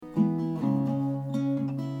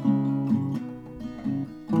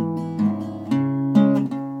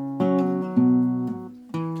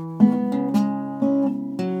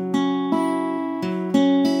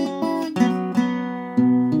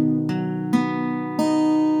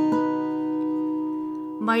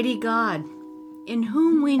Mighty God, in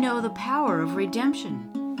whom we know the power of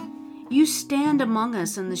redemption, you stand among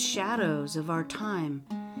us in the shadows of our time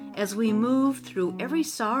as we move through every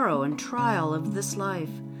sorrow and trial of this life.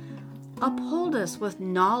 Uphold us with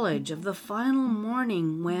knowledge of the final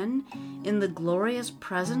morning when, in the glorious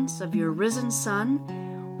presence of your risen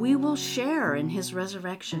Son, we will share in his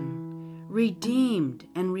resurrection, redeemed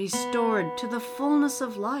and restored to the fullness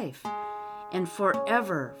of life, and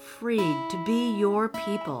forever freed to be your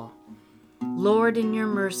people. Lord, in your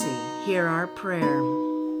mercy, hear our prayer.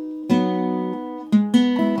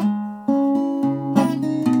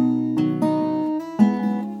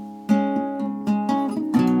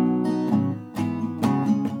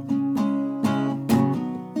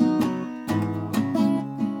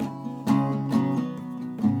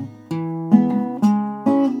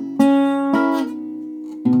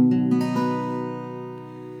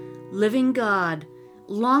 Living God,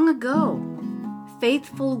 long ago,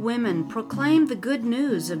 faithful women proclaimed the good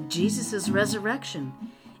news of Jesus' resurrection,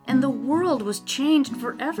 and the world was changed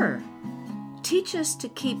forever. Teach us to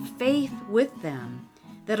keep faith with them,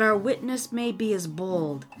 that our witness may be as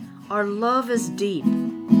bold, our love as deep,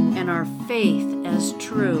 and our faith as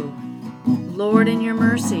true. Lord, in your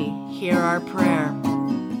mercy, hear our prayer.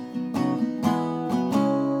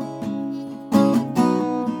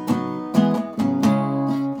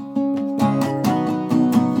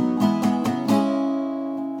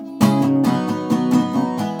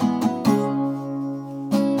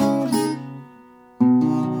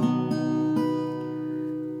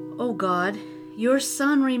 O God, your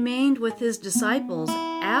Son remained with his disciples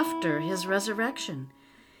after his resurrection,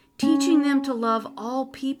 teaching them to love all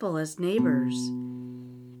people as neighbors.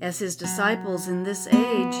 As his disciples in this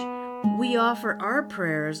age, we offer our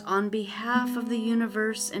prayers on behalf of the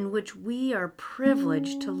universe in which we are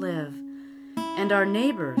privileged to live, and our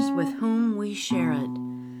neighbors with whom we share it.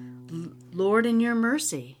 Lord, in your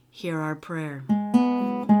mercy, hear our prayer.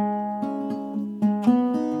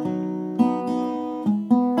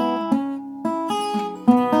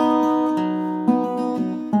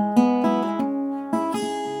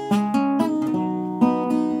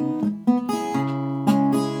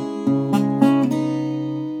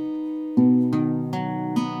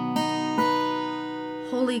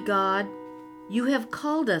 Holy God, you have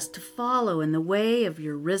called us to follow in the way of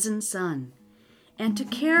your risen Son, and to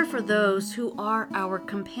care for those who are our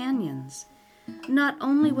companions, not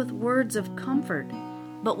only with words of comfort,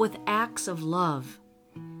 but with acts of love.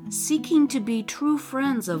 Seeking to be true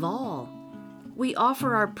friends of all, we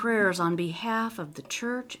offer our prayers on behalf of the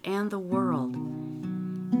Church and the world.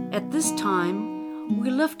 At this time, we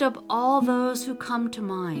lift up all those who come to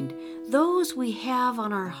mind, those we have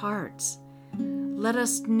on our hearts. Let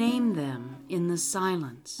us name them in the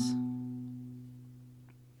silence.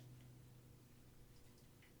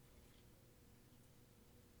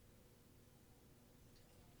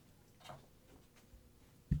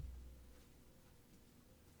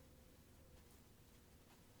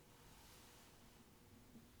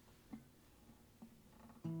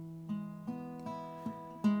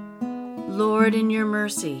 Lord, in your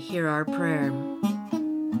mercy, hear our prayer.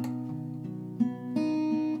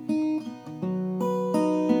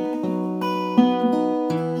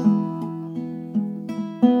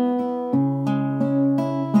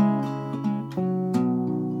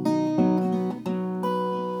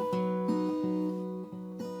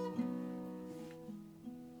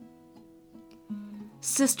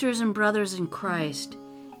 Sisters and brothers in Christ,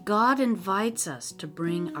 God invites us to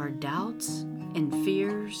bring our doubts and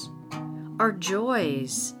fears, our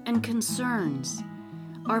joys and concerns,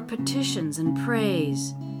 our petitions and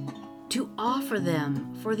praise, to offer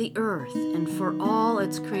them for the earth and for all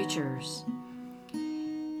its creatures.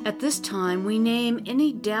 At this time, we name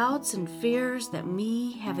any doubts and fears that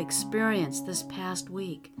we have experienced this past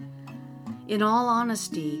week. In all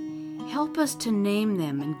honesty, help us to name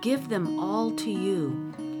them and give them all to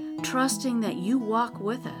you, trusting that you walk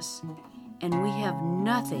with us and we have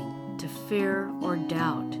nothing to fear or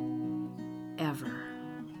doubt, ever.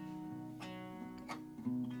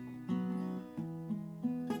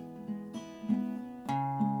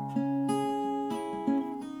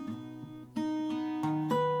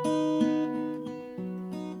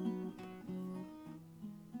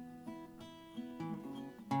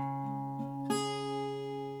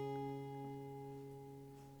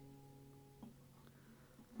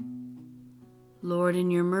 Lord, in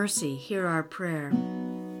your mercy, hear our prayer.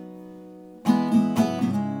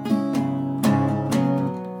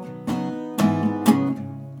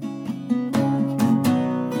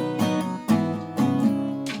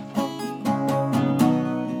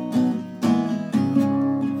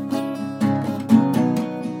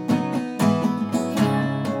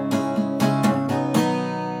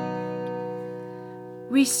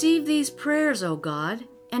 prayers, O God,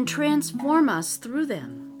 and transform us through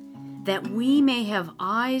them, that we may have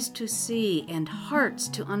eyes to see and hearts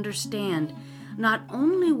to understand not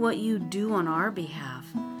only what you do on our behalf,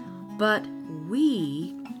 but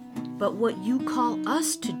what you call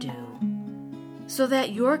us to do, so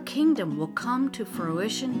that your kingdom will come to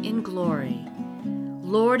fruition in glory.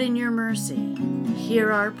 Lord, in your mercy,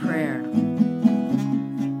 hear our prayer.